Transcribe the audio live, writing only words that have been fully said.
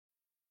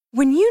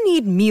When you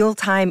need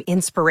mealtime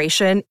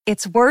inspiration,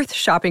 it's worth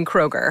shopping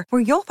Kroger,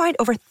 where you'll find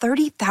over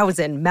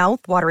 30,000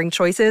 mouth-watering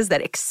choices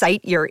that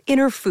excite your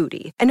inner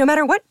foodie. And no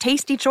matter what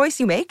tasty choice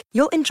you make,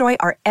 you'll enjoy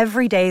our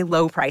everyday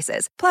low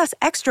prices, plus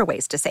extra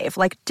ways to save,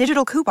 like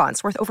digital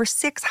coupons worth over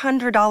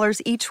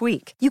 $600 each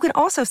week. You can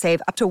also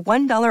save up to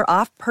 $1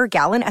 off per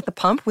gallon at the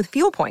pump with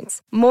fuel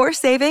points. More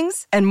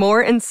savings and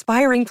more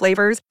inspiring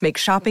flavors make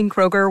shopping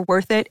Kroger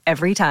worth it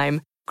every time.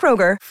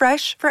 Kroger,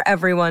 fresh for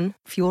everyone.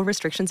 Fuel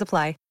restrictions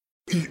apply.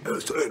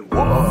 PSNY.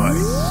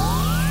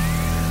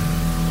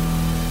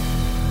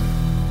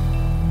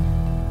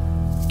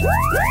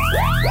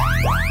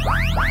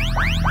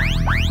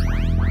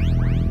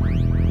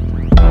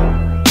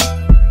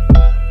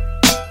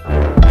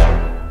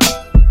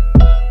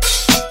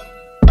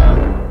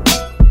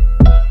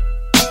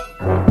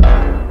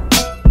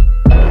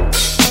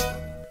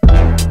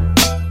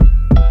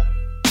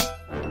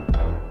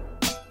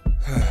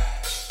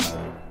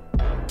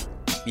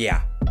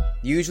 Yeah,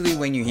 usually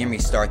when you hear me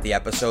start the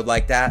episode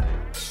like that,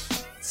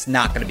 it's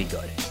not going to be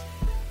good.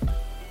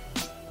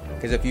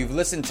 Because if you've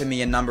listened to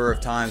me a number of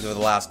times over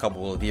the last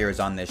couple of years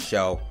on this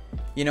show,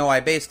 you know I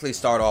basically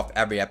start off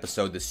every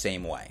episode the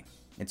same way.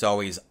 It's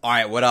always,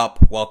 alright, what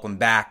up? Welcome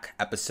back,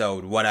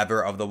 episode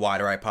whatever of the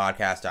Wider Eye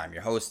Podcast. I'm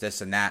your host,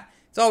 this and that.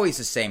 It's always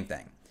the same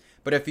thing.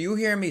 But if you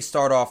hear me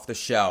start off the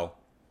show,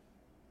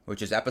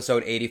 which is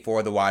episode 84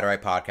 of the Wider Eye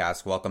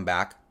Podcast, welcome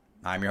back.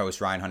 I'm your host,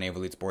 Ryan Honey of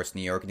Elite Sports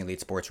New York and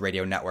Elite Sports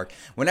Radio Network.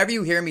 Whenever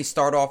you hear me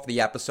start off the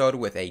episode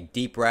with a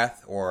deep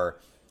breath, or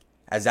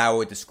as I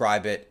would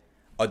describe it,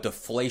 a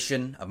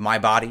deflation of my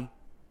body,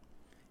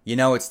 you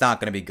know it's not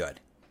going to be good.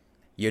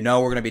 You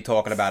know we're going to be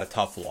talking about a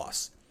tough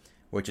loss,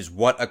 which is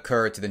what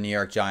occurred to the New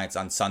York Giants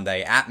on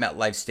Sunday at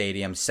MetLife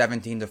Stadium,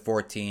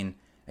 17-14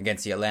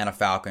 against the Atlanta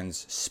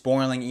Falcons,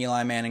 spoiling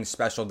Eli Manning's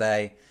special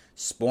day,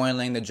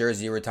 spoiling the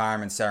jersey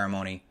retirement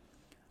ceremony,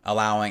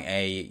 allowing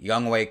a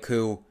Younghoe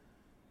Koo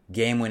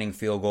game-winning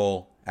field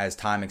goal as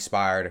time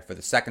expired. For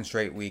the second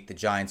straight week, the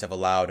Giants have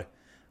allowed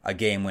a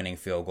game-winning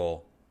field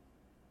goal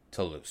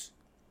to lose.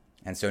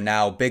 And so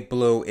now Big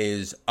Blue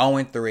is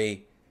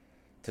 0-3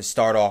 to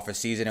start off a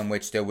season in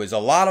which there was a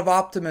lot of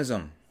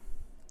optimism.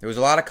 There was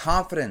a lot of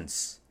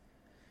confidence.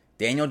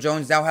 Daniel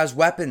Jones now has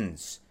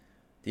weapons.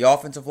 The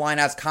offensive line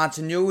has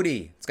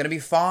continuity. It's going to be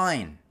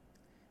fine.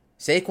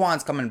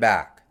 Saquon's coming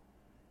back.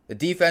 The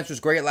defense was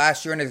great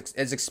last year and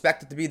is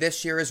expected to be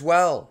this year as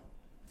well.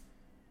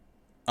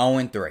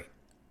 0-3,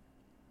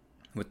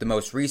 with the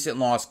most recent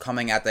loss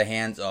coming at the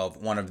hands of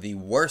one of the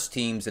worst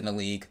teams in the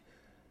league,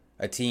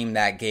 a team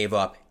that gave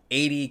up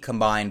 80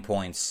 combined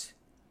points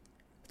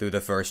through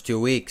the first 2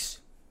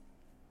 weeks.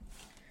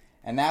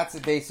 And that's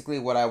basically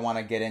what I want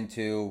to get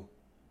into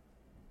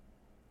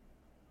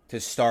to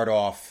start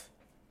off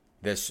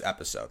this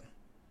episode,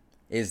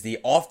 is the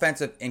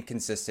offensive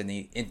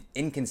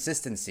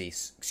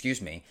inconsistencies,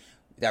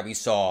 that we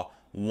saw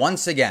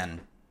once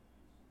again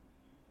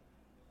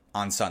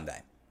on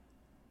Sunday.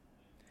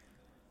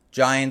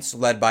 Giants,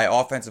 led by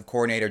offensive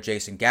coordinator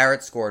Jason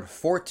Garrett, scored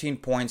 14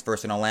 points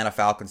versus an Atlanta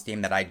Falcons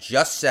team that I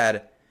just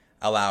said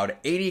allowed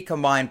 80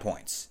 combined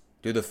points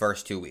through the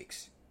first 2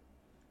 weeks.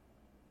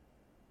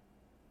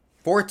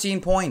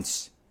 14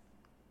 points.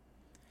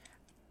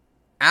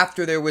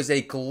 After there was a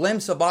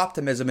glimpse of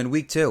optimism in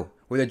week 2,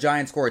 where the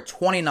Giants scored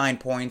 29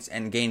 points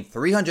and gained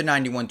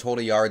 391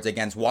 total yards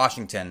against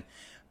Washington.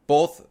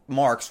 Both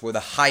marks were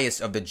the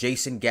highest of the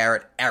Jason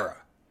Garrett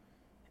era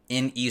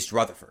in East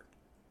Rutherford.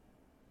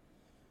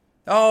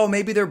 Oh,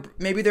 maybe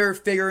they're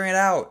figuring it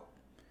out.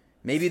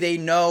 Maybe they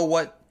know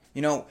what,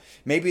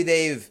 maybe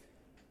they've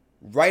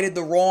righted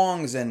the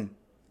wrongs and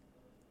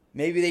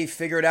maybe they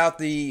figured out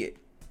the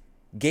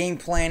game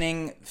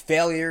planning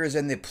failures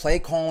and the play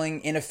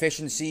calling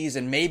inefficiencies,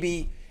 and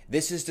maybe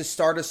this is the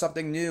start of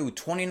something new.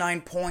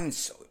 29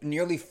 points,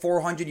 nearly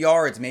 400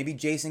 yards. Maybe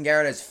Jason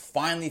Garrett has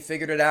finally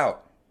figured it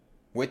out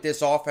with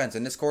this offense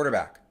and this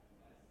quarterback.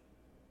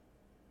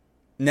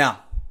 No.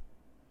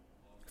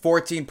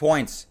 14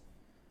 points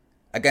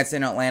against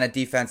an Atlanta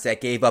defense that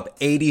gave up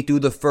 80 through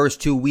the first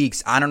 2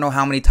 weeks. I don't know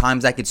how many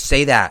times I could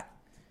say that.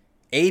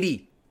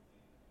 80.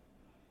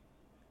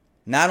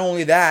 Not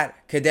only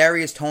that,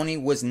 Kadarius Toney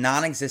was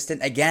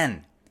non-existent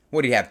again.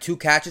 What did he have? 2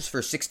 catches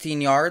for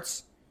 16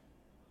 yards?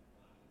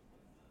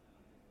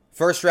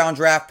 First round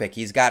draft pick.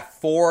 He's got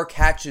 4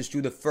 catches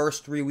through the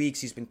first 3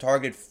 weeks. He's been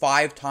targeted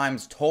 5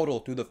 times total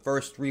through the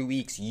first 3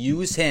 weeks.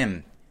 Use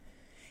him.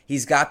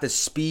 He's got the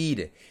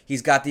speed.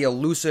 He's got the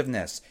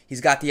elusiveness.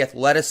 He's got the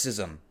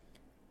athleticism.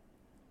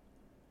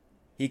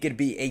 He could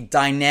be a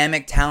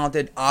dynamic,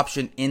 talented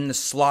option in the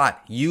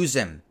slot. Use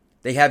him.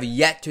 They have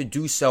yet to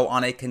do so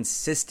on a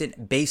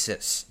consistent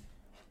basis.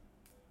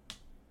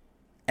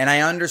 And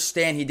I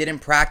understand he didn't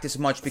practice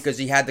much because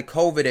he had the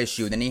COVID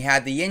issue. Then he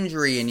had the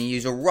injury and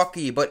he's a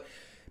rookie. But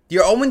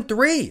you're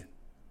 0-3.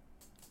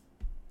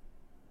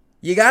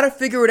 You got to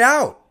figure it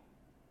out.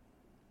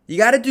 You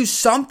got to do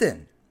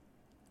something.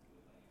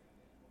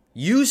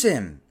 Use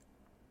him.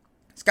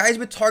 This guy's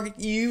been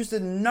targeted. You used the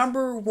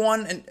number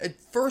one and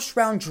first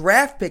round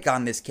draft pick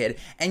on this kid,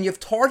 and you've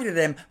targeted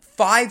him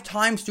 5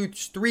 times through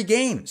 3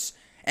 games.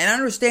 And I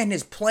understand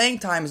his playing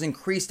time has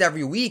increased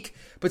every week,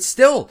 but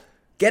still,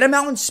 get him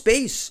out in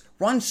space.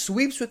 Run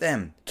sweeps with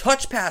him.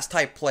 Touch pass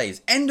type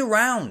plays. End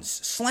arounds.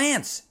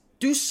 Slants.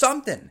 Do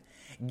something.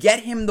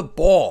 Get him the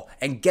ball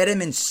and get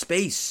him in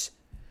space.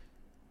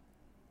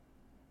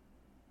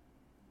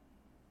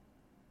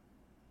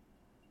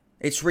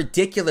 It's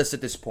ridiculous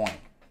at this point.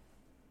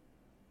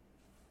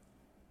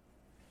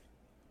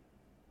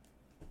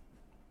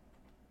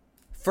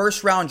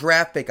 First round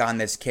draft pick on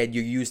this kid.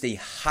 You used a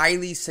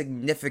highly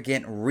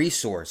significant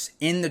resource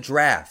in the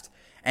draft,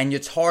 and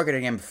you're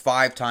targeting him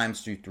 5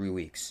 times through 3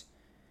 weeks.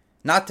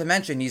 Not to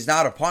mention, he's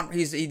not a punt.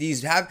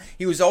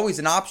 He was always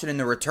an option in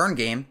the return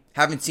game.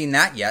 Haven't seen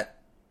that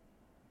yet.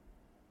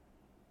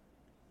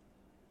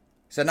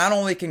 So not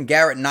only can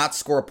Garrett not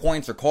score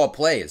points or call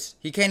plays,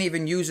 he can't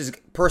even use his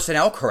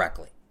personnel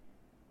correctly.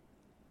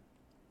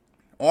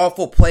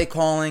 Awful play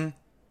calling,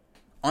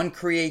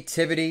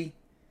 uncreativity.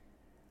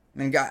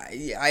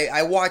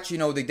 I watch,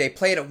 they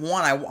played at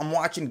 1. I'm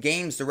watching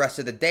games the rest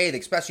of the day,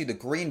 especially the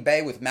Green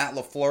Bay with Matt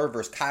LaFleur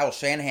versus Kyle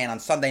Shanahan on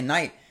Sunday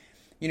night.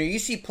 You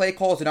see play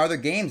calls in other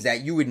games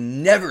that you would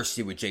never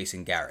see with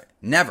Jason Garrett.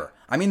 Never.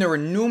 I mean, there were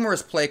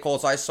numerous play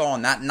calls I saw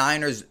in that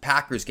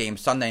Niners-Packers game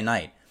Sunday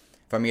night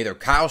from either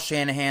Kyle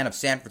Shanahan of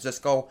San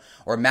Francisco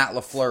or Matt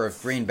LaFleur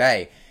of Green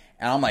Bay.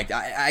 And I'm like,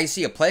 I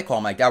see a play call,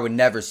 I'm like, I would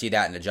never see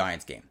that in the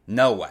Giants game.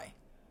 No way.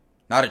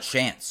 Not a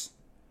chance.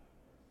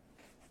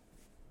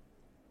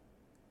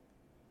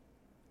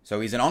 So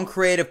he's an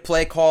uncreative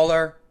play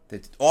caller.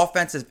 The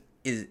offense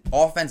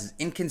is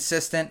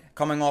inconsistent,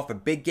 coming off a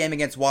big game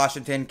against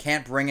Washington.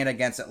 Can't bring it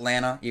against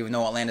Atlanta, even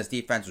though Atlanta's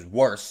defense was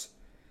worse.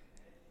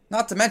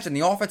 Not to mention, the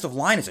offensive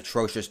line is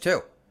atrocious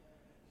too.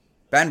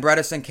 Ben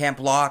Bredeson can't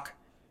block.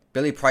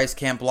 Billy Price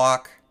can't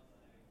block.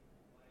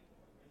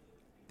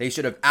 They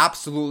should have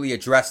absolutely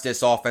addressed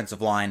this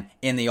offensive line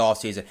in the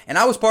offseason. And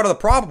I was part of the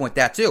problem with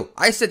that too.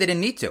 I said they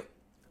didn't need to.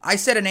 I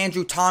said an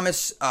Andrew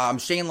Thomas,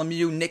 Shane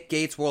Lemieux, Nick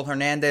Gates, Will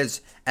Hernandez,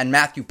 and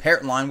Matthew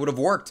Parrott line would have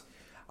worked.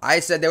 I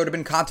said there would have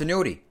been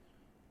continuity,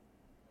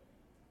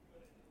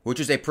 which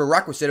is a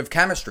prerequisite of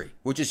chemistry,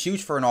 which is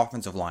huge for an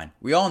offensive line.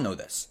 We all know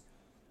this.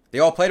 They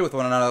all played with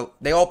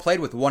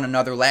one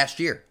another last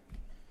year.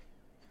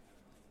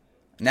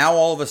 Now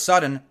all of a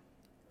sudden,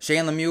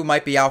 Shane Lemieux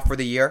might be out for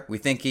the year. We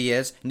think he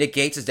is. Nick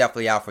Gates is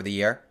definitely out for the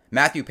year.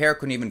 Matthew Parrott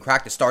couldn't even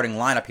crack the starting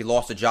lineup. He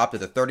lost a job to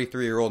the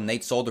 33-year-old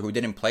Nate Solder, who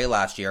didn't play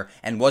last year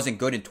and wasn't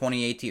good in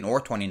 2018 or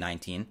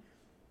 2019.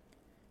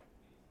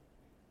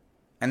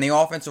 And the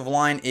offensive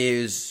line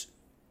is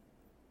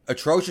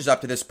atrocious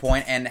up to this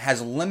point and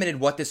has limited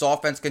what this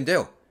offense can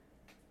do.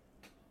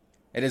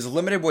 It has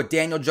limited what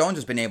Daniel Jones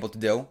has been able to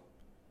do.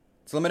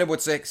 It's limited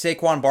what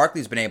Saquon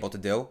Barkley's been able to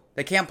do.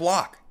 They can't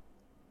block.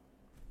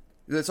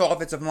 This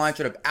offensive line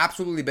should have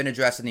absolutely been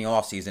addressed in the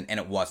offseason, and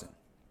it wasn't.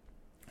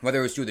 Whether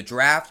it was through the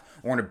draft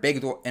or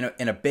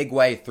in a big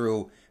way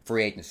through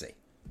free agency.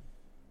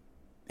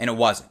 And it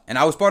wasn't. And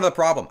I was part of the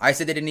problem. I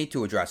said they didn't need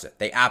to address it.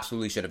 They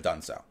absolutely should have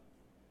done so.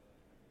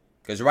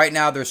 Because right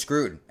now they're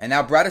screwed. And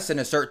now Bredesen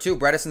is hurt too.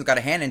 Bredeson's got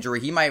a hand injury.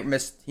 He might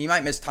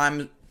miss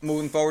time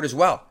moving forward as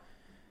well.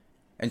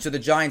 And so the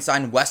Giants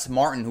signed Wes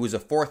Martin, who was a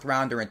 4th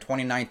rounder in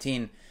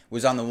 2019,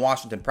 was on the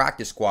Washington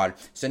practice squad.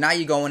 So now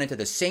you're going into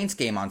the Saints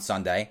game on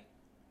Sunday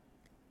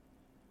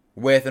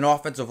with an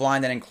offensive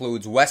line that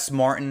includes Wes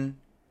Martin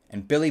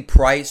and Billy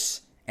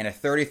Price and a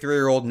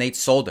 33-year-old Nate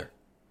Solder.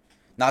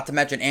 Not to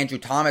mention Andrew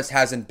Thomas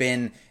hasn't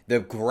been the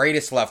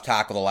greatest left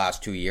tackle the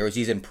last 2 years.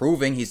 He's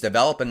improving. He's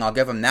developing. I'll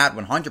give him that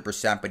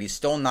 100%, but he's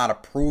still not a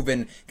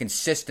proven,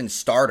 consistent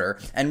starter.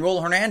 And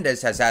Will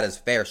Hernandez has had his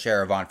fair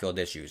share of on-field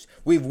issues.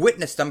 We've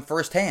witnessed them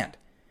firsthand.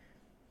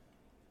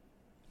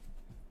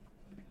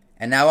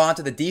 And now on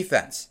to the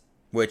defense,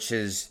 which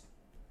has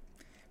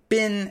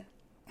been...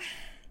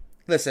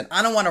 Listen,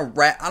 I don't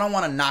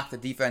want to knock the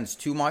defense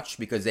too much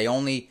because they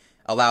only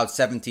allowed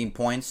 17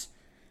 points,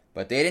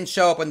 but they didn't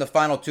show up in the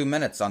final 2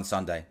 minutes on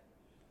Sunday.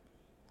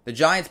 The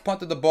Giants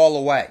punted the ball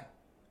away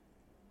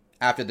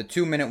after the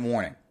 2-minute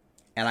warning,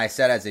 and I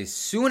said as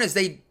soon as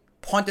they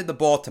punted the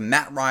ball to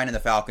Matt Ryan and the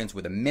Falcons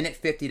with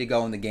 1:50 to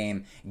go in the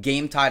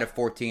game tied at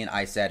 14,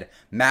 I said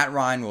Matt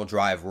Ryan will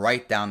drive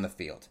right down the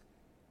field.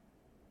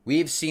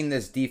 We've seen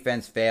this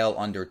defense fail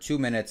under 2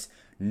 minutes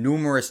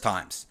numerous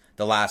times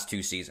the last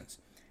 2 seasons.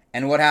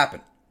 And what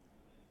happened?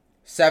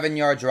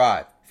 7-yard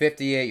drive,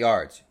 58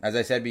 yards. As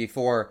I said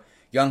before,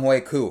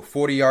 Younghoe Koo,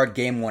 40-yard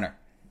game winner.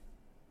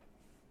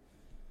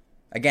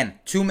 Again,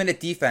 2-minute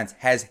defense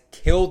has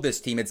killed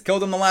this team. It's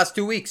killed them the last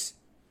 2 weeks.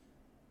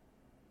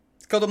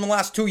 It's killed them the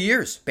last 2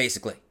 years,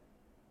 basically.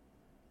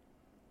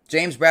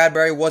 James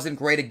Bradbury wasn't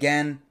great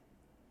again.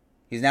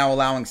 He's now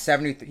allowing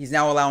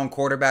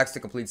quarterbacks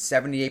to complete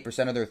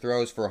 78% of their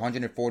throws for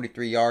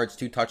 143 yards,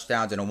 2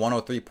 touchdowns, and a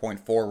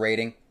 103.4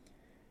 rating.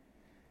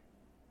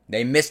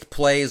 They missed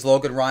plays.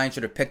 Logan Ryan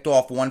should have picked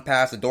off one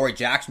pass. Adoree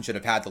Jackson should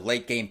have had the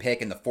late game pick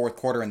in the 4th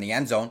quarter in the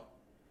end zone.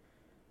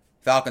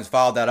 Falcons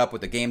followed that up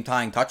with a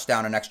game-tying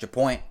touchdown and extra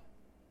point.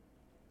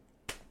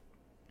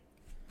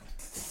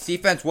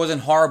 Defense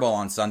wasn't horrible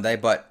on Sunday,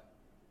 but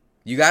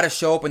you got to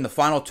show up in the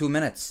final 2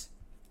 minutes.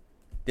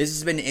 This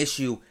has been an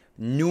issue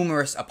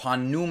numerous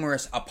upon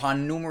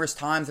numerous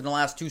times in the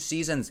last 2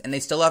 seasons, and they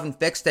still haven't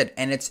fixed it,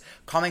 and it's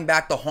coming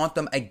back to haunt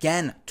them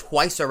again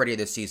twice already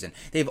this season.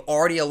 They've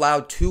already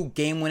allowed 2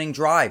 game-winning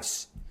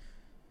drives.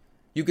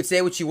 You could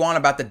say what you want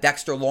about the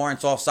Dexter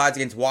Lawrence offsides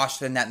against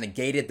Washington that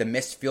negated the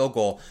missed field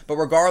goal, but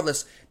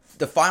regardless,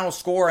 the final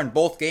score in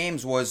both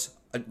games was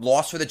a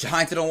loss for the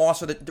Giants and a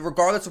loss for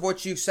regardless of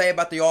what you say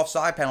about the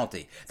offside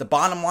penalty. The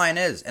bottom line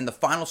is, and the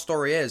final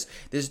story is,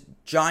 this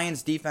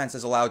Giants defense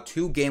has allowed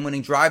 2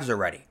 game-winning drives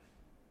already.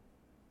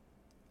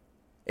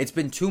 It's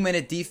been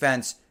 2-minute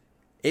defensive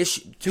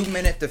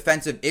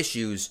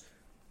issues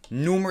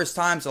numerous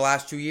times the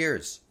last 2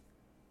 years.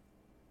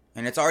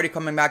 And it's already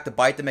coming back to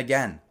bite them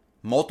again.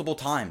 Multiple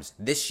times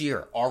this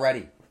year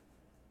already.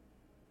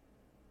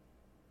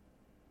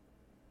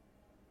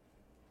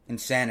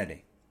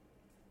 Insanity.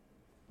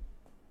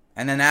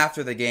 And then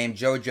after the game,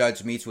 Joe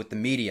Judge meets with the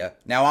media.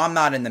 Now I'm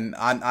not in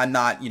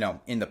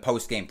the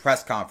post-game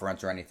press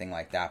conference or anything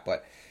like that,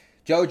 but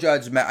Joe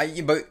Judge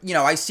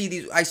I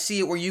see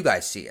it where you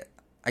guys see it.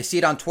 I see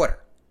it on Twitter.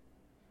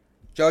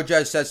 Joe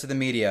Judge says to the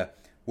media,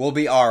 "We'll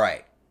be all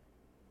right."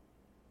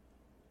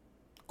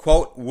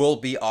 Quote, "We'll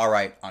be all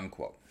right,"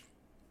 unquote.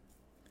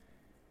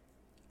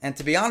 And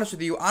to be honest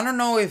with you, I don't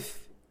know if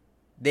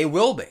they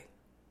will be.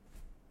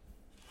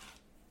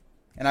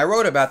 And I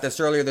wrote about this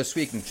earlier this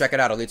week. And check it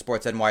out,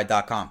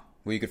 EliteSportsNY.com,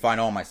 where you can find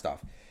all my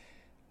stuff.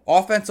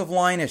 Offensive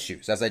line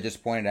issues, as I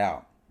just pointed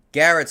out.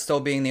 Garrett still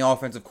being the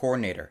offensive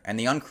coordinator and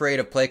the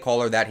uncreative play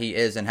caller that he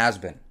is and has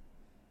been.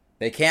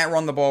 They can't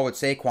run the ball with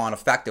Saquon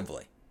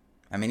effectively.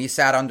 I mean, he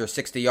sat under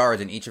 60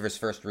 yards in each of his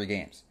first 3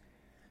 games.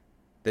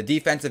 The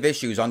defensive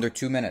issues under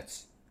 2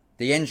 minutes.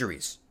 The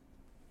injuries.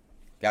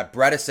 Got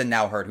Bredesen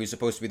now hurt, who's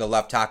supposed to be the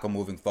left tackle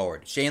moving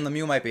forward. Shane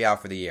Lemieux might be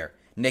out for the year.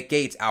 Nick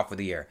Gates out for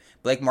the year.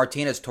 Blake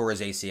Martinez tore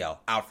his ACL,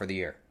 out for the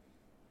year.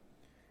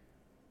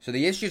 So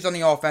the issues on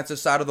the offensive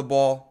side of the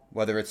ball,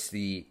 whether it's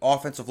the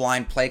offensive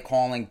line, play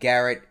calling,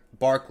 Garrett,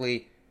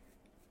 Barkley,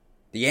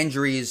 the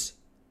injuries,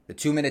 the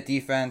 2-minute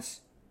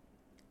defense.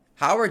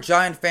 How are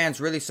Giant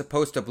fans really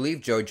supposed to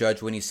believe Joe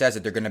Judge when he says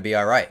that they're going to be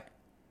all right?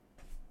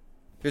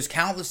 There's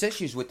countless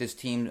issues with this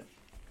team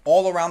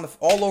all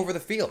over the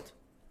field.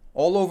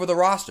 All over the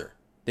roster,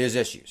 there's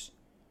issues.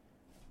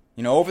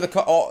 Throughout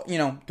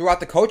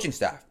the coaching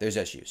staff, there's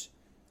issues.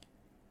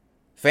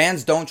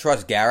 Fans don't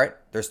trust Garrett.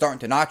 They're starting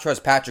to not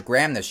trust Patrick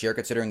Graham this year,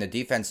 considering the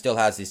defense still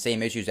has the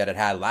same issues that it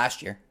had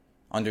last year,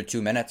 under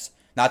 2 minutes.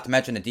 Not to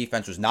mention the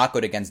defense was not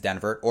good against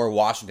Denver or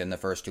Washington the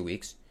first 2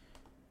 weeks.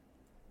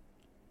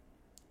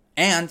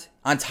 And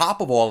on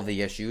top of all of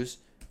the issues,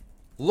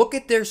 look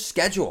at their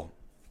schedule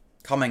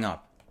coming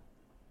up.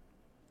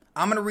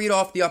 I'm going to read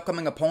off the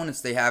upcoming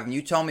opponents they have, and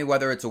you tell me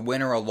whether it's a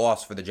win or a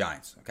loss for the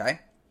Giants,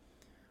 okay?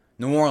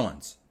 New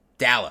Orleans,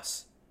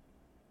 Dallas,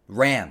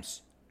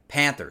 Rams,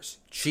 Panthers,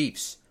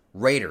 Chiefs,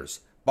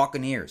 Raiders,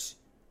 Buccaneers.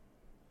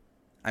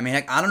 I mean,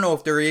 heck, I don't know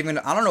if they're going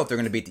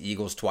to beat the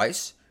Eagles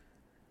twice.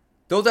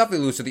 They'll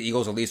definitely lose to the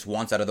Eagles at least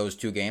once out of those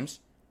 2 games.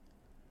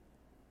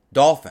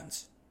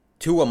 Dolphins.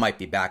 Tua might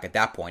be back at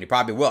that point. He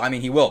probably will. I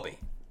mean, he will be.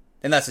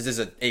 Unless this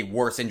is a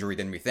worse injury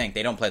than we think.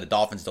 They don't play the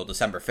Dolphins until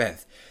December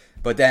 5th.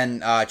 But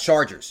then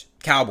Chargers,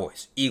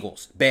 Cowboys,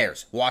 Eagles,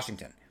 Bears,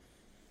 Washington.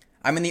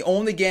 I mean, the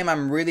only game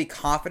I'm really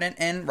confident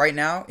in right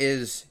now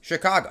is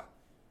Chicago.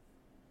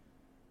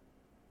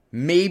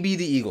 Maybe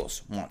the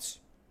Eagles once.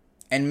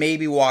 And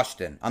maybe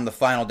Washington on the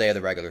final day of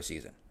the regular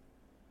season.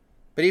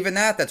 But even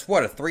that's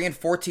what, a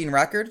 3-14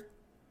 record?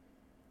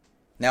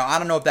 Now, I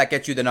don't know if that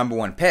gets you the number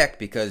 1 pick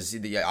because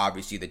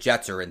obviously the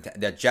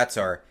Jets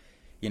are,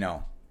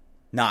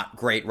 not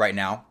great right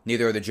now.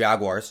 Neither are the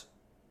Jaguars.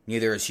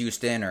 Neither is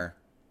Houston or,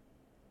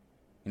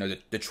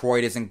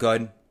 Detroit isn't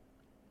good.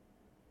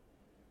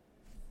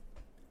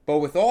 But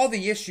with all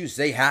the issues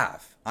they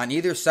have on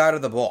either side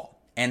of the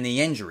ball and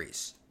the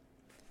injuries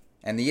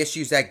and the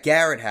issues that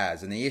Garrett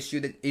has and the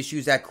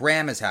issues that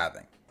Graham is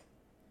having,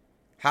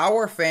 how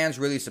are fans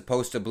really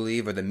supposed to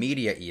believe, or the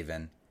media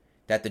even,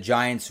 that the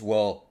Giants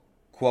will,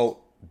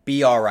 quote,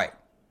 be all right,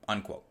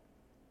 unquote?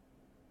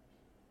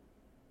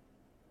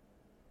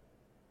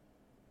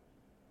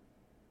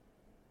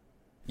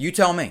 You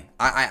tell me.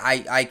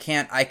 I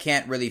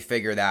can't really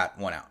figure that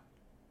one out.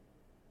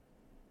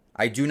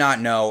 I do not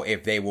know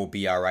if they will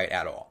be all right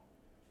at all.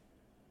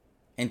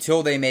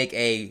 Until they make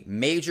a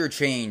major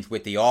change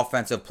with the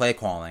offensive play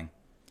calling,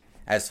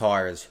 as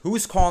far as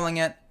who's calling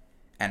it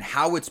and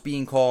how it's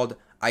being called,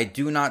 I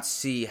do not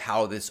see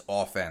how this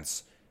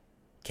offense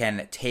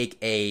can take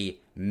a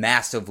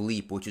massive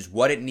leap, which is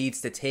what it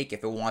needs to take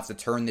if it wants to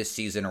turn this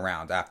season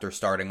around after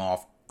starting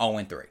off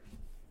 0-3.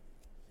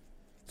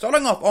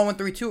 Starting off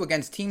 0-3 too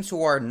against teams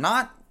who are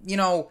not,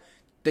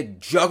 the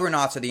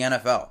juggernauts of the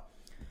NFL.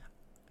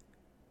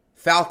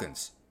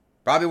 Falcons,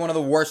 probably one of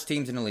the worst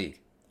teams in the league.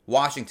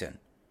 Washington,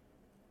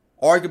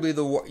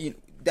 arguably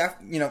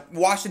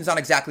Washington's not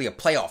exactly a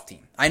playoff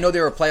team. I know they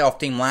were a playoff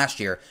team last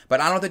year,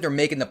 but I don't think they're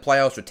making the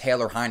playoffs with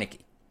Taylor Heineke.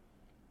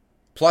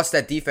 Plus,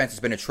 that defense has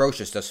been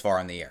atrocious thus far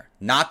in the year.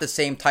 Not the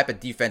same type of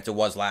defense it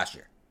was last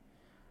year.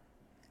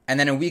 And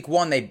then in week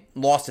 1, they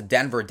lost to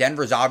Denver.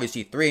 Denver's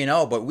obviously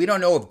 3-0, but we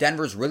don't know if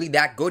Denver's really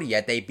that good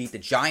yet. They beat the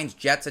Giants,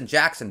 Jets, and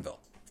Jacksonville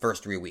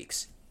first 3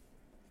 weeks.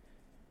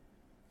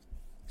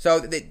 So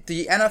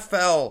the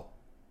NFL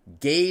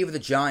gave the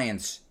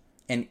Giants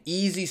an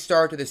easy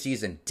start to the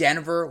season.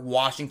 Denver,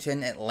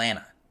 Washington,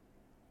 Atlanta.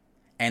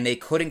 And they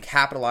couldn't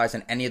capitalize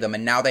on any of them.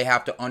 And now they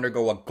have to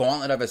undergo a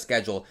gauntlet of a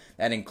schedule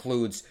that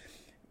includes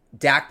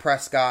Dak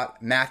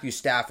Prescott, Matthew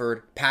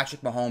Stafford,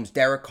 Patrick Mahomes,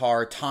 Derek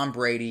Carr, Tom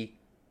Brady,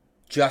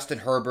 Justin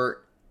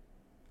Herbert.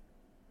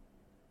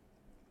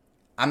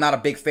 I'm not a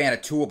big fan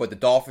of Tua, but the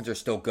Dolphins are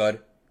still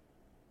good.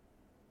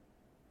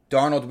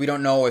 Darnold, we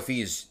don't know if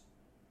he's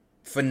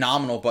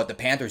phenomenal, but the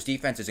Panthers'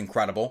 defense is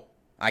incredible.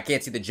 I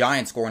can't see the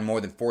Giants scoring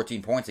more than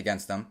 14 points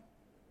against them.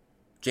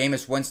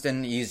 Jameis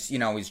Winston, he's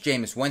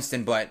Jameis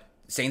Winston, but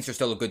Saints are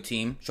still a good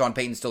team. Sean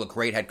Payton's still a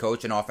great head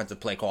coach and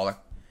offensive play caller.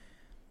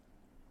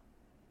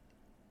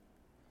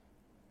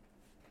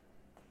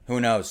 Who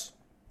knows?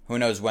 Who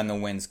knows when the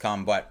wins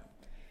come, but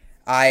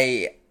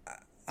I'm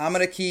going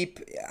to keep,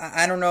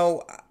 I don't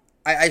know.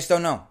 I just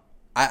don't know.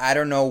 I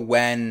don't know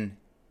when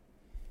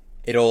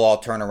it'll all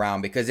turn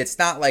around because it's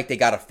not like they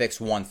got to fix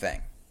one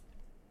thing.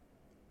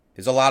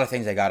 There's a lot of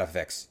things they got to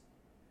fix.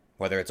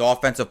 Whether it's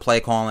offensive play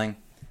calling,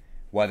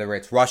 whether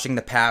it's rushing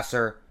the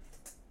passer,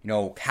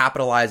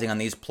 capitalizing on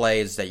these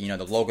plays that,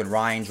 the Logan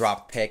Ryan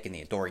drop pick and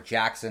the Adoree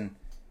Jackson.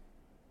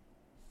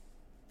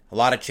 A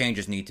lot of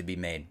changes need to be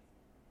made.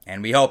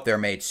 And we hope they're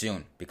made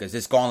soon because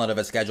this gauntlet of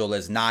a schedule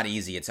is not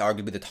easy. It's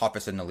arguably the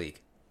toughest in the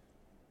league.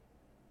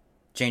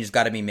 Changes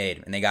got to be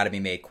made, and they got to be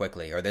made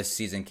quickly, or this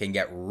season can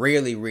get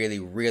really, really,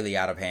 really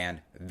out of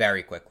hand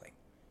very quickly.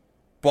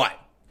 But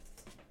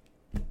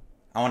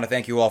I want to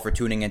thank you all for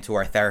tuning into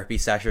our therapy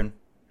session,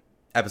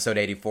 episode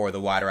 84 of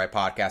the Wider Eye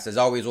Podcast. As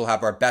always, we'll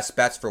have our best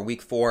bets for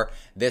Week 4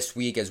 this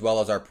week, as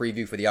well as our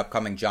preview for the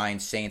upcoming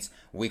Giants-Saints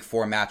Week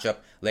 4 matchup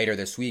later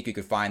this week. You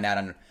can find that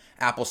on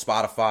Apple,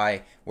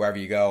 Spotify, wherever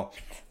you go,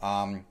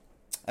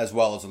 as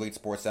well as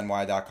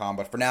EliteSportsNY.com.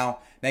 But for now,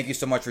 thank you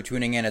so much for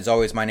tuning in. As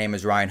always, my name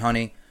is Ryan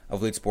Honey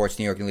of Elite Sports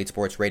New York and Elite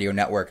Sports Radio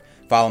Network.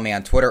 Follow me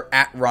on Twitter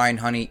at Ryan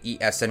Honey,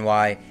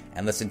 ESNY,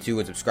 and listen to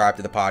and subscribe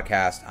to the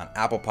podcast on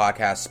Apple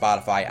Podcasts,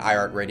 Spotify,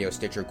 iHeartRadio,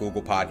 Stitcher,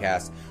 Google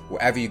Podcasts,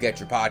 wherever you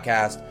get your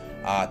podcast.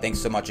 Thanks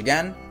so much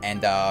again,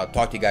 and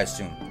talk to you guys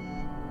soon.